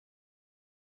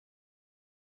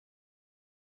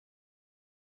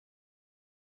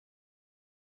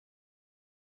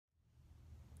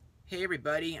Hey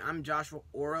everybody, I'm Joshua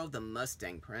Orro, the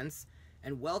Mustang Prince,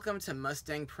 and welcome to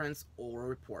Mustang Prince Orro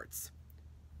Reports.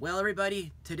 Well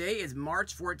everybody, today is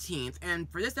March 14th, and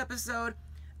for this episode,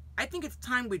 I think it's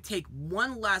time we take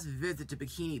one last visit to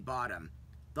Bikini Bottom,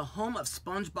 the home of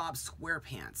SpongeBob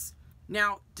SquarePants.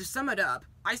 Now, to sum it up,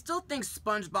 I still think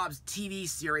SpongeBob's TV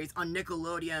series on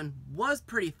Nickelodeon was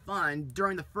pretty fun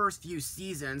during the first few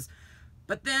seasons,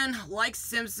 but then, like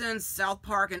Simpsons, South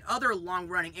Park, and other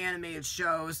long-running animated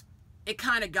shows, it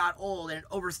kind of got old and it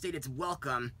overstayed its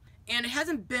welcome, and it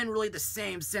hasn't been really the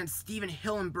same since Steven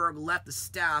Hillenburg left the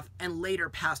staff and later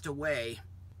passed away.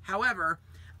 However,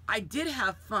 I did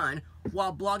have fun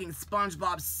while blogging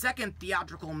SpongeBob's second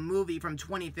theatrical movie from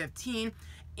 2015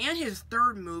 and his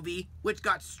third movie, which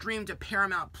got streamed to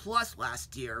Paramount Plus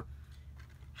last year.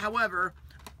 However,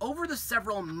 over the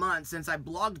several months since I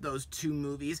blogged those two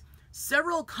movies,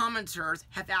 several commenters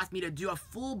have asked me to do a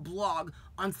full blog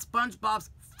on SpongeBob's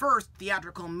first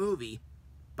theatrical movie.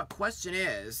 But question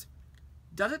is,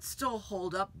 does it still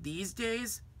hold up these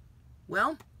days?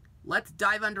 Well, let's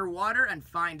dive underwater and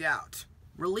find out.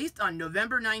 Released on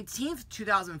November 19th,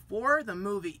 2004, the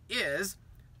movie is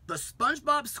the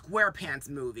SpongeBob SquarePants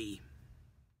movie.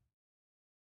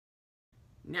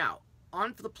 Now,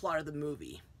 on for the plot of the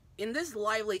movie. In this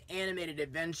lively animated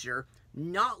adventure,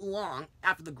 not long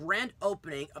after the grand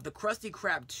opening of the Krusty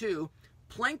Krab 2,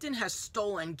 Plankton has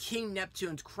stolen King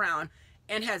Neptune's crown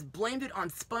and has blamed it on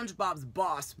SpongeBob's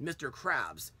boss, Mr.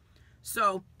 Krabs.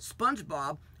 So,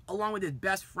 SpongeBob, along with his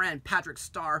best friend Patrick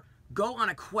Star, go on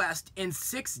a quest in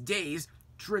 6 days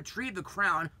to retrieve the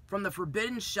crown from the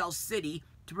Forbidden Shell City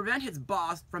to prevent his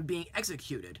boss from being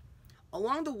executed.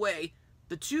 Along the way,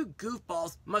 the two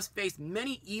goofballs must face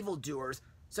many evildoers,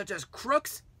 such as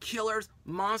crooks, killers,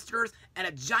 monsters, and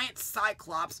a giant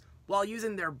cyclops, while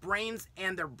using their brains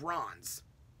and their bronze.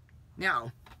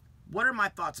 Now, what are my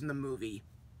thoughts on the movie?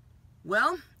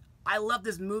 Well, I love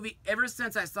this movie ever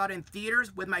since I saw it in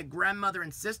theaters with my grandmother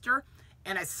and sister,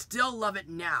 and I still love it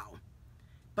now.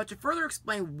 But to further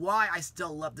explain why I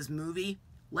still love this movie,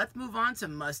 let's move on to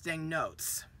Mustang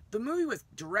notes. The movie was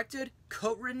directed,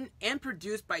 co-written, and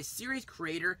produced by series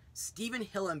creator Steven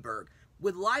Hillenburg,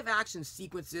 with live-action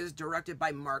sequences directed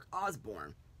by Mark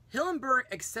Osborne. Hillenburg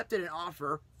accepted an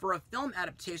offer for a film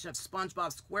adaptation of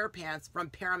SpongeBob SquarePants from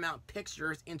Paramount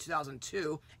Pictures in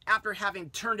 2002 after having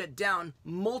turned it down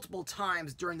multiple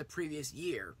times during the previous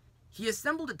year. He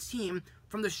assembled a team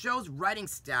from the show's writing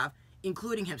staff,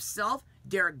 including himself,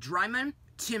 Derek Dreiman,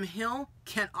 Tim Hill,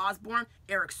 Ken Osborne,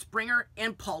 Eric Springer,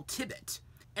 and Paul Tibbitt.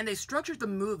 And they structured the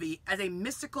movie as a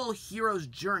mystical hero's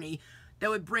journey that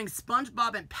would bring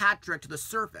SpongeBob and Patrick to the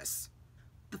surface.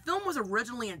 The film was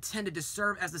originally intended to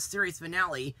serve as the series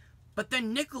finale, but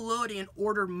then Nickelodeon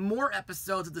ordered more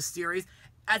episodes of the series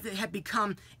as it had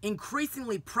become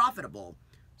increasingly profitable.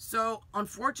 So,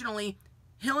 unfortunately,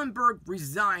 Hillenburg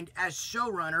resigned as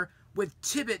showrunner, with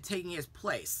Tibbitt taking his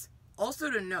place.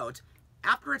 Also to note,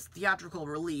 after its theatrical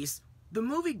release, the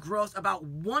movie grossed about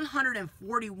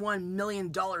 $141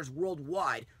 million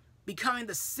worldwide, becoming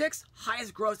the 6th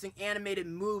highest grossing animated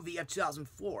movie of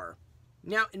 2004.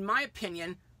 Now, in my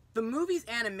opinion, the movie's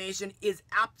animation is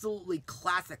absolutely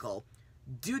classical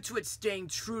due to it staying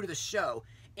true to the show,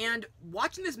 and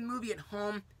watching this movie at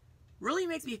home really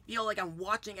makes me feel like I'm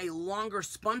watching a longer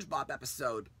SpongeBob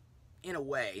episode, in a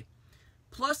way.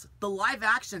 Plus, the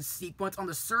live-action sequence on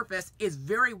the surface is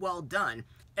very well done,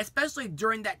 especially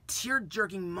during that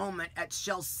tear-jerking moment at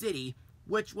Shell City,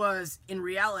 which was, in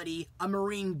reality, a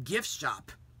marine gift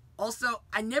shop. Also,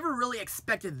 I never really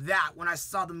expected that when I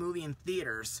saw the movie in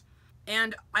theaters.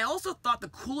 And I also thought the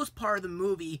coolest part of the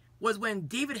movie was when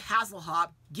David Hasselhoff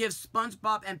gives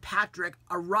SpongeBob and Patrick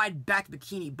a ride back to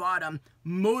Bikini Bottom,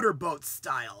 motorboat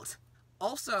styled.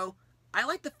 Also, I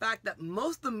like the fact that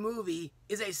most of the movie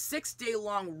is a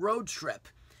 6-day-long road trip.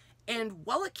 And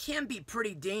while it can be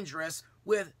pretty dangerous,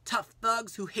 with tough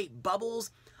thugs who hate bubbles,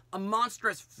 a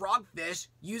monstrous frogfish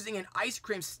using an ice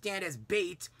cream stand as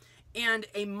bait, and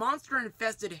a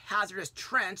monster-infested hazardous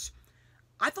trench,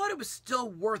 I thought it was still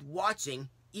worth watching,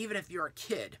 even if you're a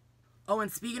kid. Oh, and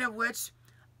speaking of which,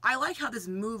 I like how this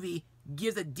movie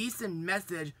gives a decent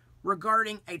message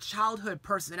regarding a childhood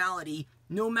personality,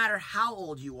 no matter how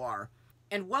old you are.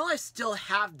 And while I still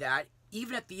have that,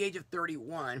 even at the age of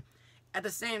 31, at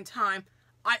the same time,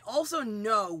 I also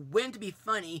know when to be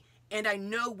funny, and I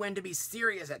know when to be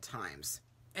serious at times.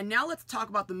 And now let's talk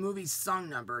about the movie's song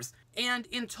numbers. And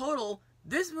in total,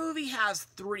 this movie has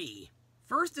 3.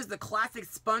 First is the classic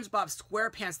SpongeBob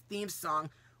SquarePants theme song,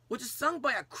 which is sung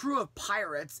by a crew of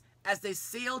pirates as they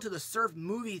sail to the Surf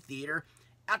movie theater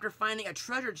after finding a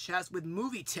treasure chest with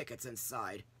movie tickets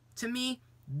inside. To me,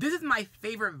 this is my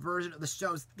favorite version of the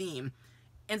show's theme,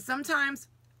 and sometimes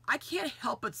I can't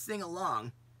help but sing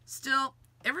along. Still,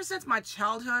 ever since my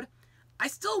childhood, I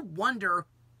still wonder,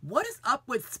 what is up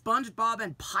with SpongeBob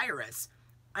and pirates?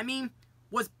 I mean,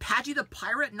 was Patchy the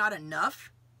Pirate not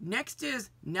enough? Next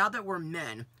is Now That We're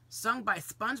Men, sung by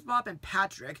SpongeBob and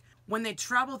Patrick when they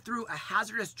travel through a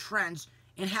hazardous trench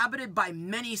inhabited by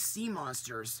many sea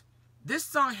monsters. This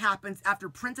song happens after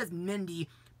Princess Mindy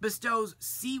bestows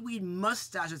seaweed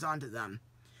mustaches onto them.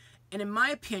 And in my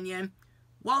opinion,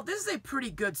 while this is a pretty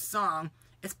good song,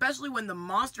 especially when the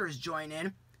monsters join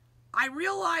in, I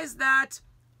realize that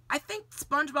I think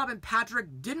SpongeBob and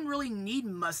Patrick didn't really need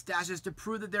mustaches to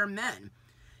prove that they're men.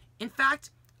 In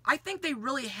fact, I think they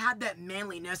really had that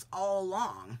manliness all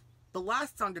along. The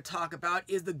last song to talk about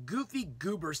is the Goofy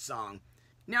Goober song.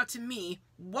 Now to me,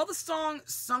 while the song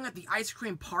sung at the ice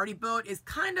cream party boat is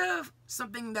kind of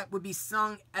something that would be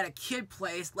sung at a kid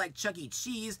place like Chuck E.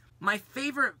 Cheese, my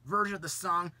favorite version of the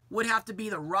song would have to be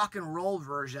the rock and roll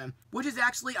version, which is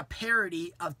actually a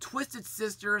parody of Twisted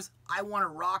Sister's I Wanna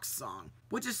Rock song,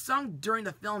 which is sung during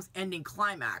the film's ending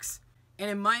climax.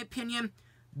 And in my opinion,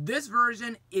 this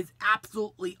version is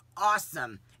absolutely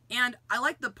awesome. And I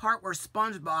like the part where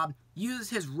SpongeBob uses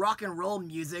his rock and roll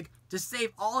music to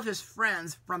save all of his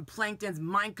friends from Plankton's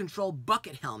mind-controlled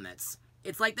bucket helmets.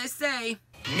 It's like they say,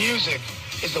 music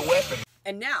is a weapon.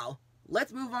 And now,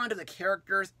 let's move on to the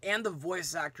characters and the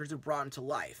voice actors who brought him to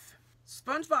life.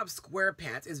 SpongeBob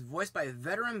SquarePants is voiced by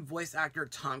veteran voice actor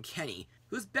Tom Kenny,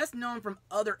 who's best known from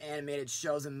other animated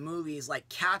shows and movies like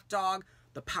Cat Dog,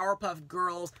 The Powerpuff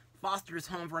Girls, Foster's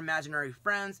Home for Imaginary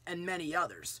Friends, and many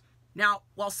others. Now,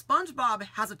 while SpongeBob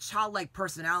has a childlike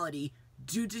personality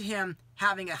due to him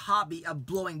having a hobby of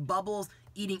blowing bubbles,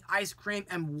 eating ice cream,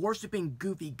 and worshipping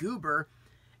Goofy Goober,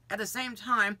 at the same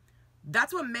time,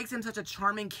 that's what makes him such a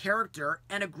charming character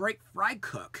and a great fry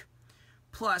cook.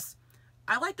 Plus,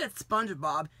 I like that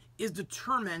SpongeBob is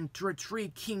determined to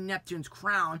retrieve King Neptune's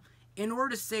crown in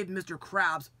order to save Mr.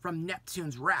 Krabs from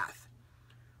Neptune's wrath.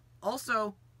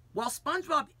 Also, while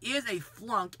SpongeBob is a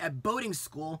flunk at boating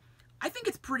school, I think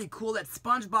it's pretty cool that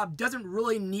SpongeBob doesn't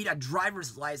really need a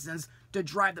driver's license to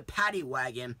drive the paddy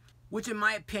wagon, which in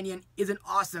my opinion is an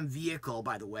awesome vehicle,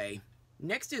 by the way.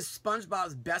 Next is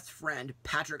SpongeBob's best friend,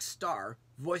 Patrick Star,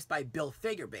 voiced by Bill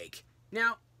Fagerbake.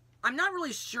 Now, I'm not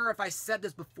really sure if I said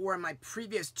this before in my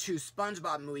previous 2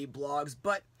 SpongeBob movie blogs,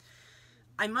 but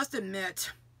I must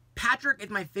admit, Patrick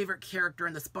is my favorite character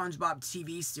in the SpongeBob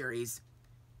TV series.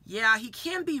 Yeah, he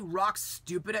can be rock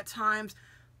stupid at times,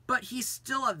 but he's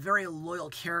still a very loyal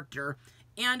character,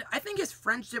 and I think his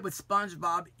friendship with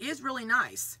SpongeBob is really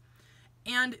nice.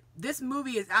 And this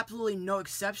movie is absolutely no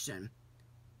exception.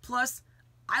 Plus,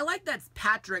 I like that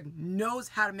Patrick knows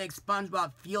how to make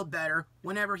SpongeBob feel better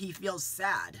whenever he feels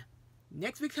sad.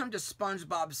 Next we come to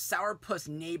SpongeBob's sourpuss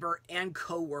neighbor and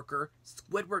co-worker,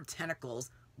 Squidward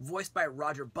Tentacles, voiced by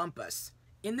Roger Bumpus.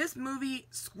 In this movie,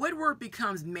 Squidward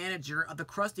becomes manager of the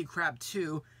Krusty Krab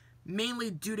 2, mainly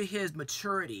due to his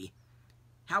maturity.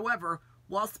 However,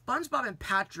 while SpongeBob and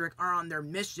Patrick are on their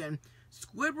mission,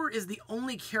 Squidward is the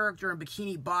only character in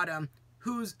Bikini Bottom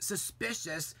who's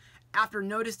suspicious after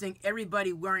noticing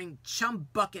everybody wearing chum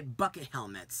bucket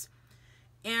helmets.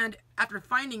 And after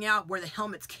finding out where the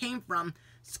helmets came from,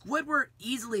 Squidward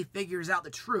easily figures out the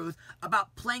truth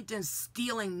about Plankton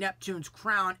stealing Neptune's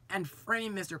crown and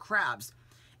framing Mr. Krabs,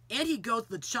 and he goes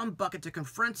to the chum bucket to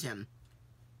confront him.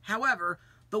 However,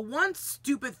 the one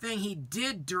stupid thing he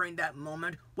did during that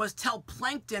moment was tell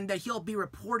Plankton that he'll be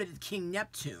reported to King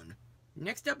Neptune.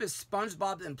 Next up is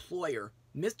SpongeBob's employer,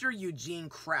 Mr. Eugene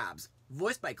Krabs,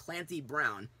 voiced by Clancy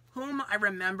Brown, whom I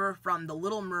remember from The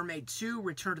Little Mermaid 2,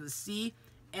 Return to the Sea,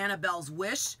 Annabelle's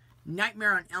Wish,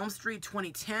 Nightmare on Elm Street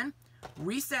 2010,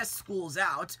 Recess School's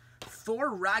Out,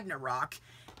 Thor Ragnarok,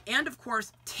 and of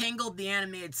course, Tangled the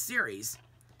Animated Series.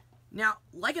 Now,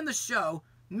 like in the show,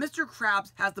 Mr.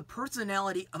 Krabs has the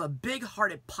personality of a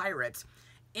big-hearted pirate,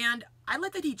 and I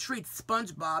like that he treats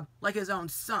SpongeBob like his own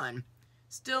son.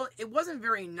 Still, it wasn't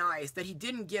very nice that he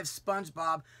didn't give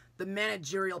SpongeBob the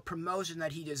managerial promotion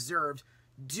that he deserved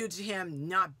due to him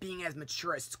not being as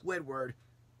mature as Squidward,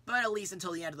 but at least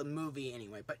until the end of the movie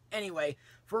anyway. But anyway,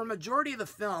 for a majority of the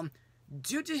film,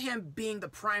 due to him being the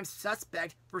prime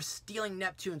suspect for stealing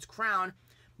Neptune's crown,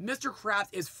 Mr. Krabs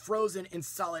is frozen in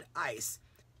solid ice.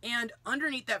 And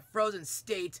underneath that frozen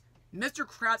state, Mr.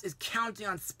 Krabs is counting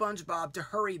on SpongeBob to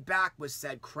hurry back with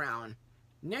said crown.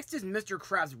 Next is Mr.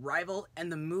 Krabs' rival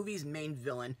and the movie's main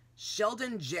villain,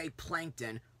 Sheldon J.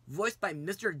 Plankton, voiced by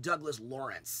Mr. Douglas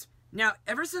Lawrence. Now,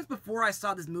 ever since before I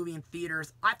saw this movie in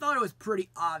theaters, I thought it was pretty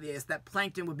obvious that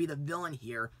Plankton would be the villain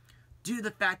here, due to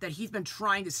the fact that he's been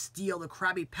trying to steal the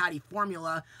Krabby Patty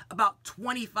formula about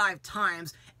 25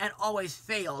 times and always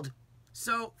failed.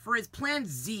 So, for his Plan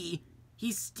Z,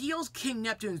 he steals King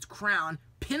Neptune's crown,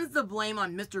 pins the blame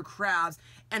on Mr. Krabs,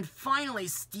 and finally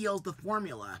steals the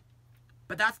formula.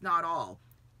 But that's not all.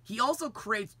 He also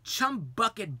creates Chum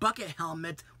Bucket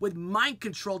helmets with mind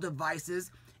control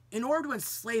devices in order to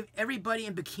enslave everybody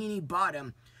in Bikini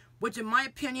Bottom, which in my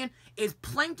opinion is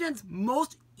Plankton's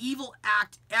most evil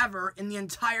act ever in the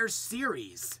entire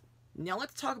series. Now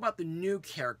let's talk about the new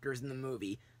characters in the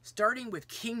movie, starting with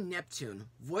King Neptune,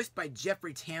 voiced by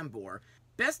Jeffrey Tambor,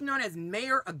 best known as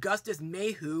Mayor Augustus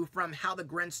Mayhew from How the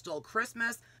Grinch Stole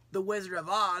Christmas, The Wizard of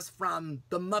Oz from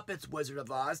The Muppets Wizard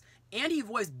of Oz, and he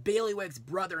voiced Bailiwick's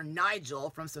brother Nigel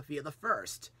from Sophia the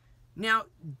First. Now,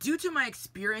 due to my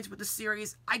experience with the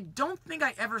series, I don't think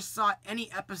I ever saw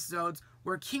any episodes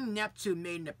where King Neptune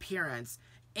made an appearance,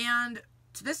 and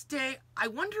to this day, I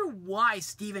wonder why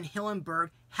Steven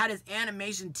Hillenburg had his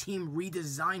animation team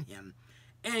redesign him.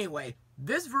 Anyway,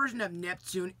 this version of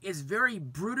Neptune is very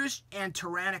brutish and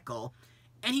tyrannical,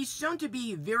 and he's shown to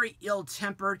be very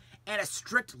ill-tempered and a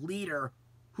strict leader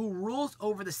who rules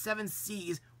over the 7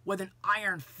 seas with an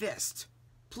iron fist.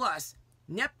 Plus,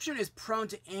 Neptune is prone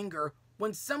to anger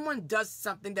when someone does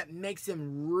something that makes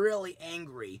him really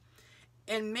angry,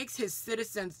 and makes his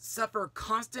citizens suffer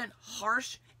constant,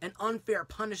 harsh, and unfair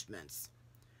punishments.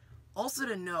 Also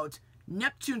to note,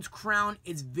 Neptune's crown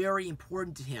is very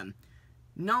important to him,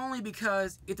 not only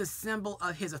because it's a symbol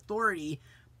of his authority,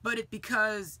 but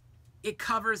because it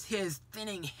covers his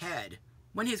thinning head.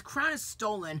 When his crown is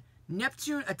stolen,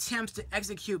 Neptune attempts to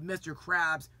execute Mr.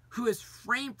 Krabs, who is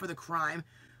framed for the crime,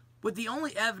 with the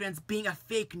only evidence being a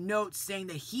fake note saying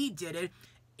that he did it,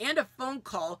 and a phone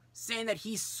call saying that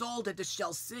he sold it to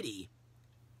Shell City.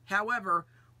 However,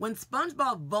 when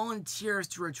SpongeBob volunteers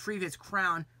to retrieve his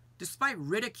crown, despite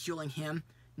ridiculing him,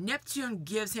 Neptune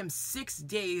gives him 6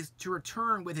 days to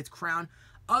return with his crown,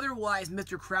 otherwise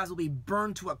Mr. Krabs will be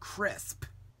burned to a crisp.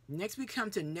 Next we come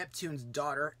to Neptune's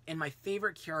daughter and my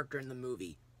favorite character in the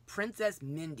movie, Princess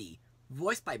Mindy,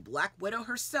 voiced by Black Widow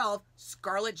herself,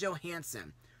 Scarlett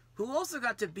Johansson, who also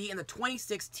got to be in the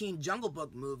 2016 Jungle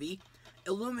Book movie,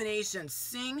 Illumination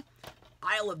Sing,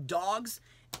 Isle of Dogs,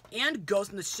 and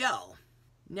Ghost in the Shell.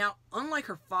 Now, unlike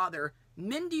her father,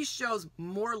 Mindy shows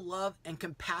more love and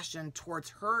compassion towards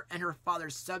her and her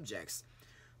father's subjects.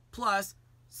 Plus,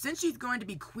 since she's going to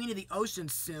be Queen of the Ocean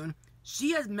soon,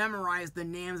 she has memorized the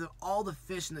names of all the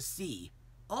fish in the sea.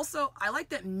 Also, I like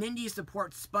that Mindy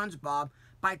supports SpongeBob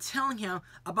by telling him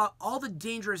about all the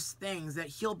dangerous things that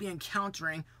he'll be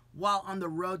encountering while on the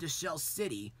road to Shell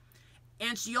City.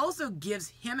 And she also gives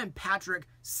him and Patrick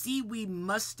seaweed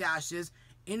mustaches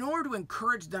in order to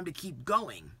encourage them to keep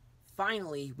going.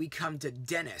 Finally, we come to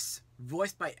Dennis,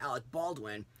 voiced by Alec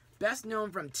Baldwin, best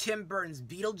known from Tim Burton's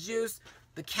Beetlejuice,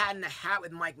 The Cat in the Hat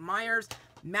with Mike Myers,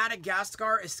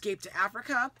 Madagascar, Escape to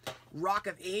Africa, Rock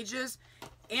of Ages,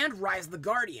 and Rise of the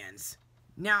Guardians.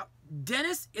 Now,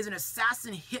 Dennis is an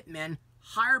assassin hitman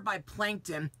hired by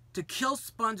Plankton to kill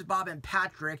SpongeBob and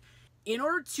Patrick in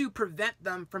order to prevent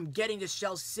them from getting to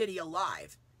Shell City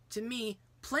alive. To me,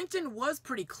 Plankton was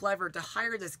pretty clever to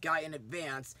hire this guy in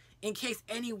advance in case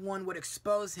anyone would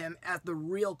expose him as the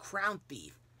real crown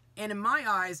thief. And in my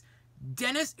eyes,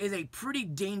 Dennis is a pretty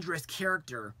dangerous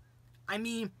character. I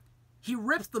mean, he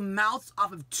rips the mouths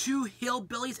off of 2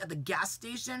 hillbillies at the gas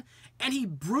station, and he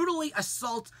brutally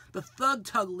assaults the Thug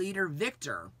Tug leader,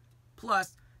 Victor.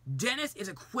 Plus, Dennis is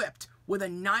equipped with a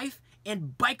knife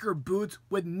and biker boots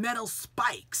with metal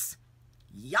spikes.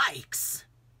 Yikes!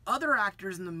 Other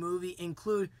actors in the movie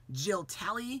include Jill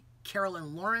Talley,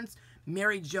 Carolyn Lawrence,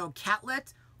 Mary Jo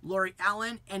Catlett, Lori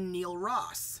Allen, and Neil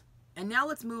Ross. And now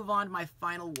let's move on to my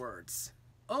final words.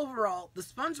 Overall, the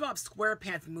SpongeBob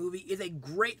SquarePants movie is a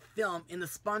great film in the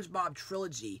SpongeBob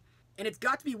trilogy, and it's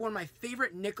got to be one of my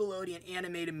favorite Nickelodeon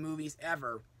animated movies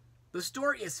ever. The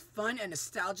story is fun and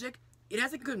nostalgic, it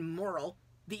has a good moral,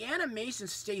 the animation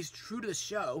stays true to the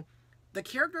show, the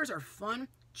characters are fun,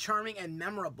 charming, and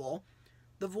memorable,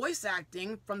 the voice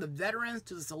acting, from the veterans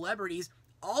to the celebrities,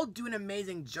 all do an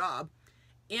amazing job,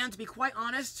 and to be quite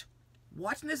honest,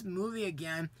 watching this movie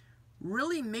again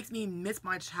really makes me miss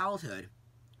my childhood.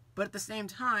 But at the same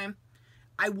time,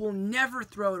 I will never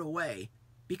throw it away,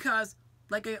 because,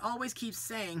 like I always keep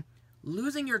saying,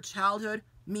 losing your childhood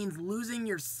means losing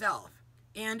yourself.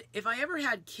 And if I ever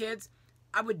had kids,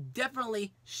 I would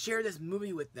definitely share this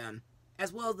movie with them,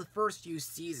 as well as the first few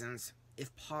seasons,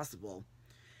 if possible.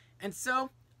 And so,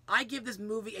 I give this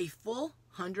movie a full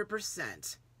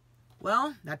 100%.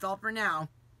 Well, that's all for now.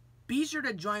 Be sure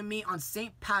to join me on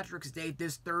St. Patrick's Day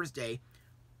this Thursday,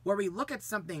 where we look at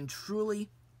something truly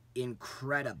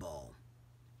incredible.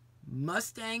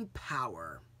 Mustang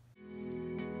power.